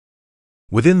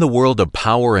Within the world of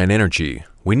power and energy,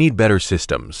 we need better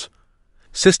systems.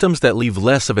 Systems that leave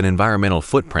less of an environmental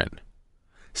footprint.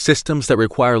 Systems that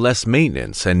require less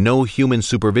maintenance and no human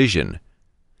supervision.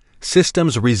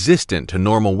 Systems resistant to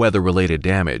normal weather-related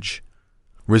damage.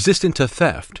 Resistant to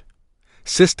theft.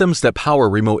 Systems that power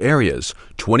remote areas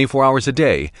 24 hours a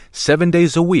day, 7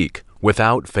 days a week,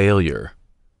 without failure.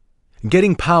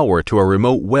 Getting power to a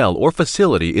remote well or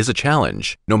facility is a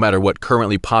challenge, no matter what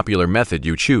currently popular method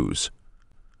you choose.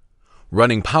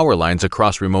 Running power lines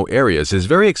across remote areas is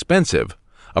very expensive,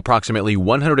 approximately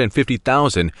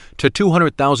 $150,000 to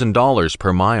 $200,000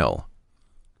 per mile.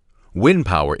 Wind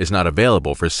power is not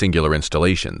available for singular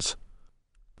installations.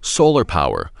 Solar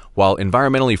power, while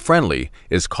environmentally friendly,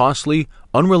 is costly,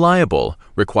 unreliable,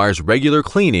 requires regular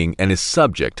cleaning, and is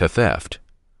subject to theft.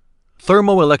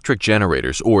 Thermoelectric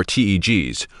generators, or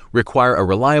TEGs, require a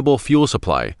reliable fuel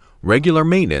supply, regular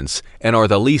maintenance, and are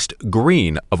the least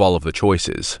green of all of the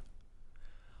choices.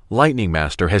 Lightning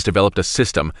Master has developed a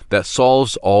system that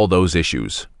solves all those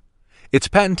issues. Its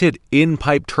patented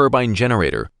in-pipe turbine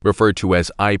generator, referred to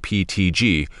as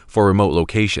IPTG for remote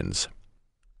locations.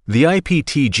 The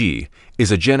IPTG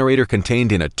is a generator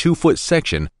contained in a 2-foot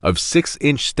section of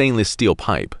 6-inch stainless steel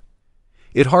pipe.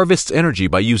 It harvests energy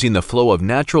by using the flow of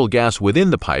natural gas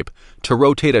within the pipe to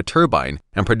rotate a turbine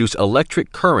and produce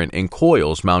electric current in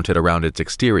coils mounted around its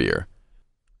exterior.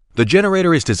 The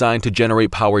generator is designed to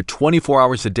generate power 24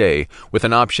 hours a day with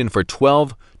an option for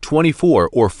 12, 24,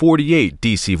 or 48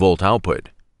 DC volt output.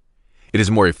 It is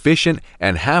more efficient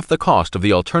and half the cost of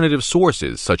the alternative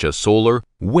sources such as solar,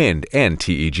 wind, and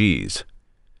TEGs.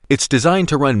 It's designed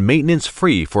to run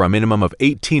maintenance-free for a minimum of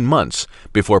 18 months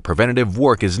before preventative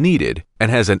work is needed and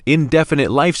has an indefinite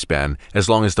lifespan as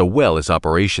long as the well is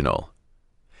operational.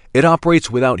 It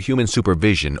operates without human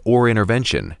supervision or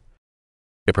intervention.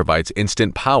 It provides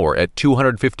instant power at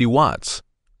 250 watts.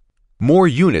 More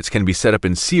units can be set up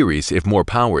in series if more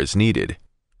power is needed.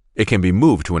 It can be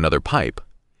moved to another pipe.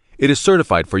 It is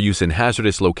certified for use in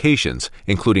hazardous locations,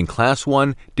 including Class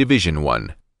 1, Division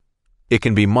 1. It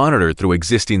can be monitored through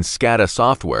existing SCADA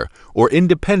software or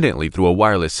independently through a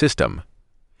wireless system.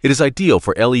 It is ideal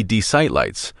for LED site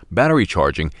lights, battery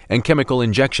charging, and chemical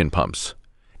injection pumps.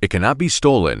 It cannot be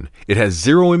stolen, it has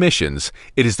zero emissions,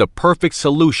 it is the perfect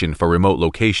solution for remote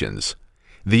locations.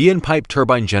 The in-pipe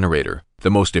turbine generator, the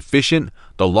most efficient,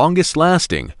 the longest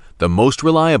lasting, the most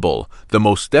reliable, the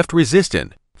most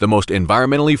theft-resistant, the most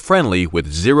environmentally friendly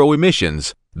with zero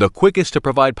emissions, the quickest to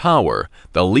provide power,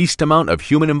 the least amount of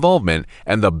human involvement,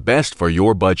 and the best for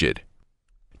your budget.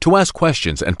 To ask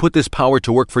questions and put this power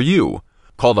to work for you,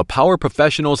 call the power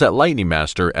professionals at Lightning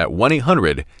Master at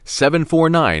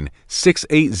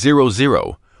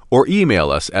 1-800-749-6800 or email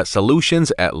us at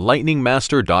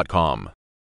solutions@lightningmaster.com.